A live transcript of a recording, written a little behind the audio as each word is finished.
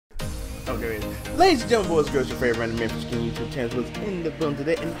Okay, ladies and gentlemen, boys and girls, your favorite random Memphis King YouTube channel was in the building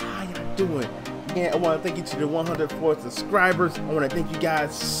today, and how y'all doing? Again, I want to thank you to the 104 subscribers. I want to thank you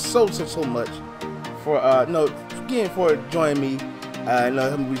guys so much for for joining me.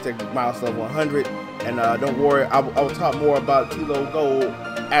 Helping me reach that milestone 100. And don't worry, I will talk more about Tilo Gold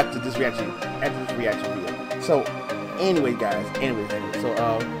after this reaction video. So, anyway, guys, so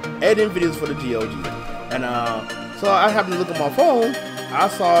editing videos for the GOG, and so I happened to look on my phone. I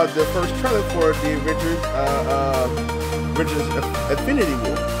saw the first trailer for the Avengers Infinity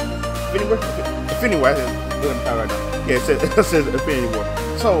War. Infinity War. Yeah, it says Infinity War.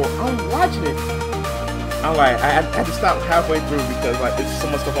 So I'm watching it. I'm like, I had to stop halfway through because like there's so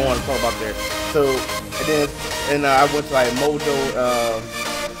much stuff I want to talk about there. So and then I went to like Mojo,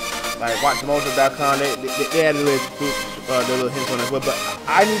 like watchmojo.com. They had a little hints on it as well. But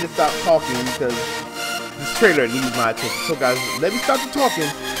I need to stop talking because this trailer needs my attention. So guys, let me stop the talking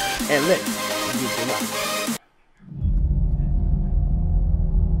and let's get to it.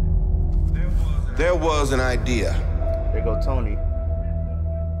 There was an idea. There go Tony.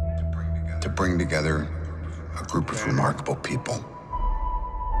 To bring together a group of remarkable people.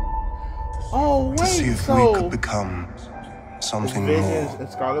 Oh wait, to see if we could become something Visions more. and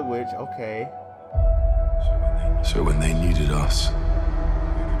Scarlet Witch, okay. So when they needed us,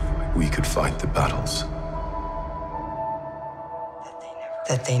 we could fight the battles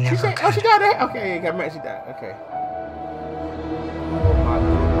that they never could. Oh, she got that? Okay, got mad. She died. Okay. Oh my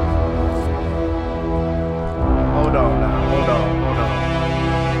goodness. Hold on now. Hold on.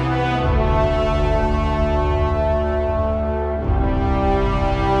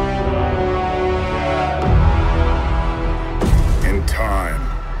 In time,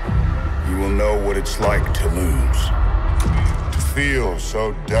 you will know what it's like to lose. To feel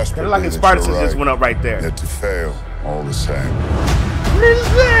so desperately like his that Spartacus you're just went up right there. Yet to fail all the same. What is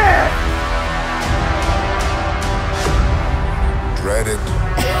that? Dread it.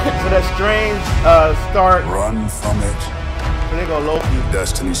 So that strange start. Run from it. So they go Loki.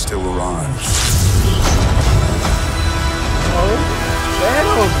 Destiny still arrives. Oh,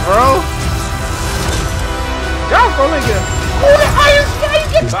 Thanos, bro. Y'all go like it. Oh, the Iron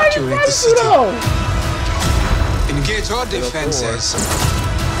Spider! Evacuate the city. Engage our defenses.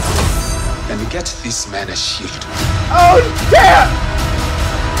 And get this man a shield. Oh, yeah!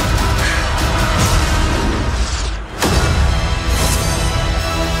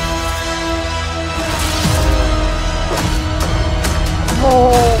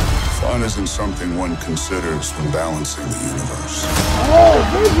 Oh. Fun isn't something one considers when balancing the universe. Oh,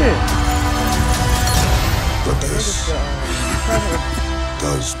 Vision! But this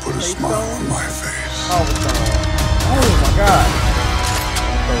does put a smile on my face. Oh my God!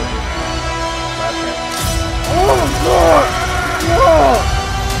 Oh Lord! Whoa!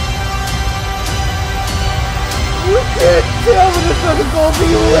 You can't tell me this is gonna be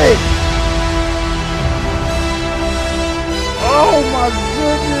lit! Oh my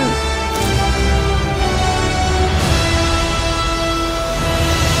goodness!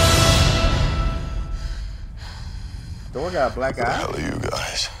 Thor got a black eye. What the hell are you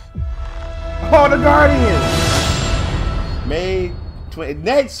guys? Oh, the Guardians! May 20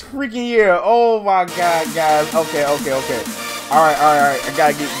 next freaking year. Oh my God, guys. Okay. All right. I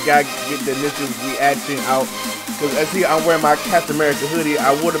gotta get the initial reaction out because as see, I'm wearing my Captain America hoodie.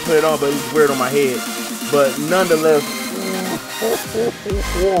 I would have put it on, but it was weird on my head. But nonetheless,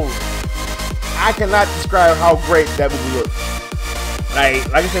 I cannot describe how great that movie looks. Like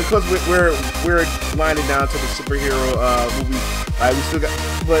I said, because we're winding down to the superhero movie. Like we still got,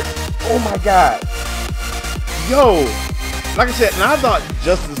 but oh my God, yo, like I said, and I thought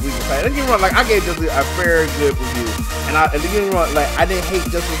Justice League was like, don't get me wrong, like I gave Justice League a very good review, and don't get me wrong, like I didn't hate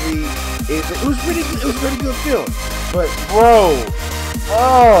Justice League. It was really good film, but bro,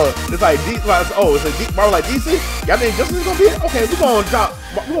 it's like it's Marvel like DC. Y'all think Justice League gonna be it? Okay,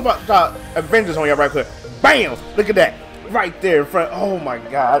 we're gonna drop Avengers on y'all right quick. Bam! Look at that. Right there in front. Oh my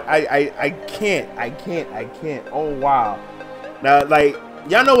God. I can't. Oh wow. Now, like,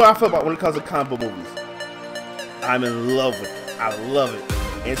 y'all know what I feel about when it comes to comic book movies. I'm in love with it. I love it.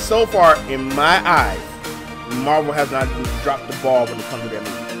 And so far, in my eyes, Marvel has not dropped the ball when it comes to that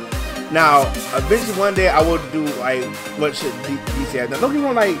movie. Now, eventually one day I will do like what should DC has. Now, don't get me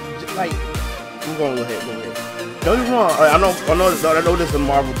wrong, like we're going to go ahead. Don't get me wrong. I know this is a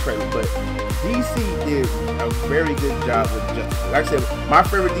Marvel trailer, but DC did a very good job with Justice League. Like I said, my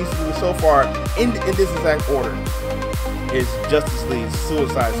favorite DC movie so far, in this exact order, is Justice League,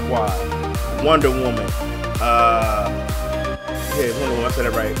 Suicide Squad, Wonder Woman. Wonder Woman, I said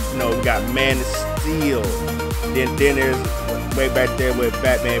it right. No, we got Man of Steel. Then there's way back there with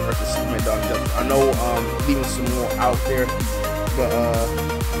Batman versus Superman Dawn of Justice. I know leaving some more out there,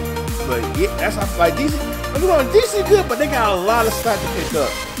 but yeah, that's how like DC. I'm going DC good, but they got a lot of slack to pick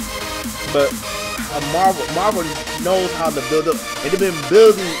up. But Marvel knows how to build up, and they've been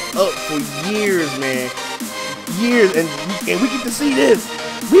building up for years, man. Years, and we get to see this.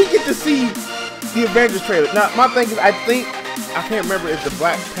 We get to see the Avengers trailer. Now, my thing is, I can't remember if the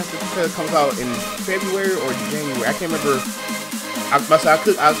Black Panther trailer comes out in February or January. I can't remember. I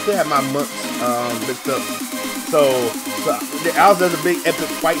could have my months mixed up. So there's a big epic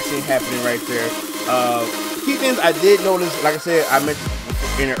fight scene happening right there. Key things I did notice, like I said, I mentioned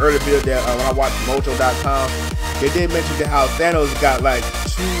in an earlier video that when I watched Mojo.com, they did mention that how Thanos got like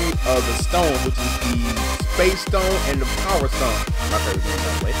 2 of the stones, which is the Space Stone and the Power Stone. My favorite name,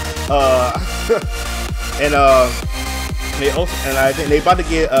 by the way. They also, and I think they about to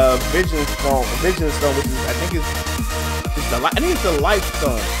get Vision Stone, which is I think it's the Life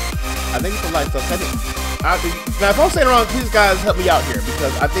Stone. I think it's the Life Stone. Now, if I'm saying it wrong, please guys help me out here,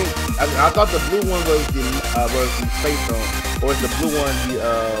 because I thought the blue one was the Space Stone, or is the blue one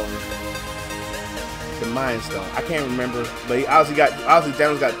the Mind Stone? I can't remember, but he obviously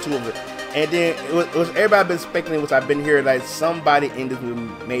Thanos got 2 of it. And then it was everybody been speculating, which I've been hearing, like somebody in this movie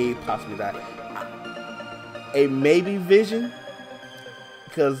may possibly die. A maybe Vision,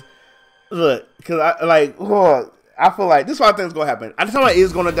 because I feel like this is what I think is gonna happen. I just feel like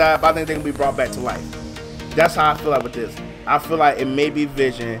he's gonna die, but I think they're gonna be brought back to life. That's how I feel like with this. I feel like it may be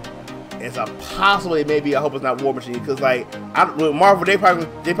Vision. It's a possible it may be. I hope it's not War Machine, because like with Marvel, they probably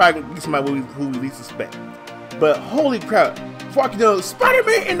gonna get somebody who we least suspect. But holy crap, fuck, you know,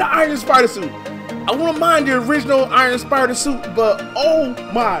 Spider-Man in the Iron Spider suit. I wouldn't mind the original Iron Spider suit, but oh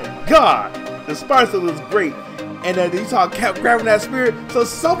my god, the Spider suit was great. And then you saw Cap grabbing that spirit.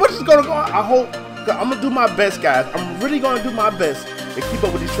 So much is gonna go on. I hope. I'm gonna do my best, guys. I'm really gonna do my best to keep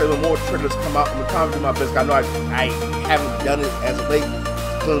up with these trailers. More trailers come out. I'm gonna do my best. I know I haven't done it as of late,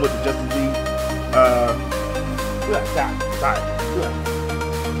 dealing with the Justice League.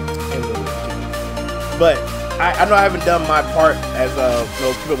 But I know I haven't done my part as you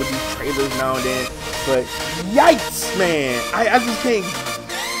know, keep up with these trailers now and then. But yikes, man! I just can't.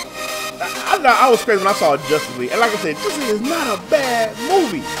 I was crazy when I saw Justice League, and like I said, Justice League is not a bad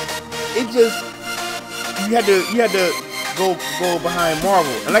movie. It just you had to go behind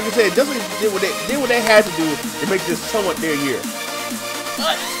Marvel, and like I said, Justice League did what they had to do to make this somewhat their year.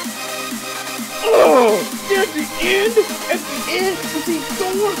 But at the end, you see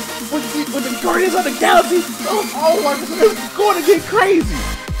Thor with the Guardians of the Galaxy. Oh my God, it's going to get crazy.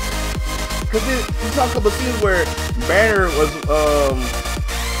 Cause you saw a couple of scenes where Banner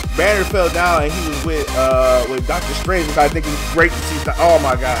fell down and he was with Doctor Strange, which I think is great to see. Oh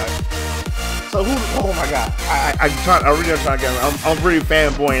my god! So oh my god! I'm really trying to get. I'm really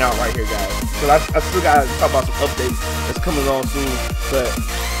fanboying out right here, guys. Cause I still gotta talk about some updates that's coming on soon. But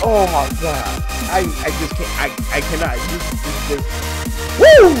oh my god! I just can't. I cannot. Just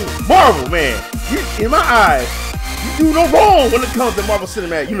woo! Marvel, man. In my eyes, you do no wrong when it comes to Marvel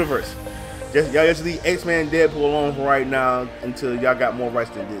Cinematic Universe. Y'all just leave X-Men, Deadpool alone for right now until y'all got more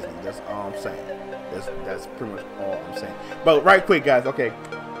rights than Disney. That's all I'm saying. That's pretty much all I'm saying. But right quick, guys. Okay,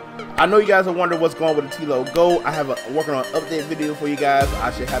 I know you guys are wondering what's going on with the T-Lo Go. I have working on an update video for you guys. I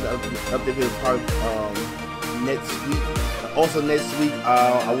should have the update video probably next week. Also next week,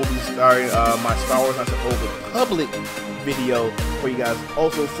 I will be starting my Star Wars Knights of the Old Republic video for you guys.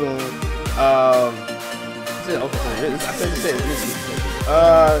 Also soon. I said this week.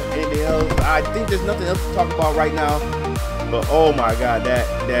 Anything else? I think there's nothing else to talk about right now. But oh my god, that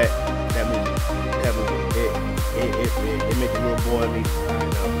movie, it makes a little boy in me. I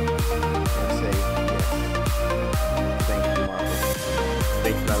know. And say yes. Thank you, Marvel.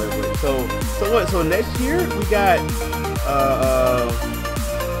 Thank you, Hollywood. So what? So next year we got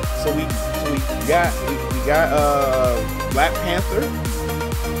we got Black Panther,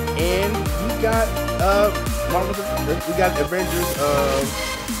 and we got Marvel, we got Avengers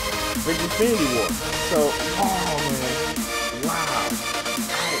Infinity War. So, oh man, wow!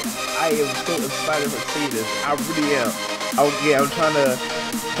 I am so excited to see this. I really am. I'm trying to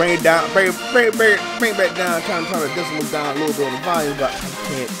bring it down, bring it back down. Trying to decibel down a little bit on the volume, but I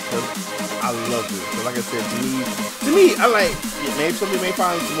can't because I love it. So, like I said, to me, I like. Maybe somebody may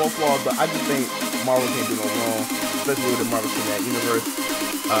find some more flaws, but I just think Marvel can't do no wrong, especially with the Marvel Cinematic Universe.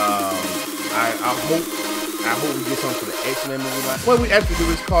 I hope we get something for the X-Men movie. What we actually do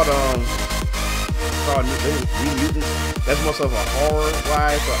is called New Mutants. That's more of a horror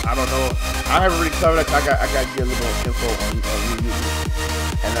wise, so I don't know. I haven't really covered that. I got to get a little more info on New Mutants.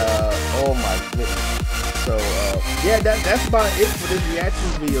 And oh my goodness. So yeah, that's about it for this reaction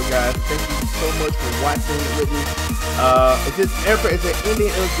video, guys. Thank you so much for watching it with me. Is there anything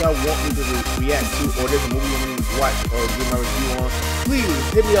else y'all want me to react to, or there's a movie you want me to watch or give my review on? Please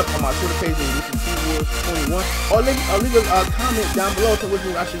hit me up on my Twitter page, Wars21, or leave a comment down below to which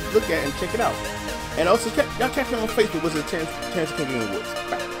one I should look at and check it out. And also, y'all catch me on Facebook, which is Chance King Game Woods.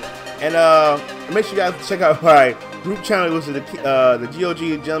 And make sure you guys check out my group channel, which is the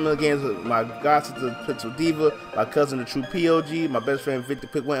GOG Gentleman Games, my god sister Pixel Diva, my cousin the True POG, my best friend Victor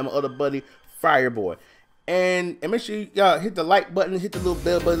Pickwan, and my other buddy Fireboy. And make sure y'all hit the like button, hit the little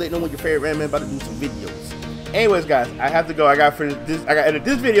bell button, let me know when your favorite anime about to do some videos. Anyways, guys, I have to go. I got to edit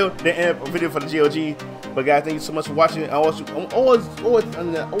this video, then end up a video for the GOG. But guys, thank you so much for watching. I'm always, I know what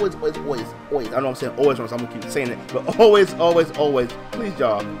I'm saying always wrong, so I'm gonna keep saying it. But always, please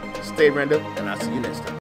y'all, stay random, and I'll see you next time.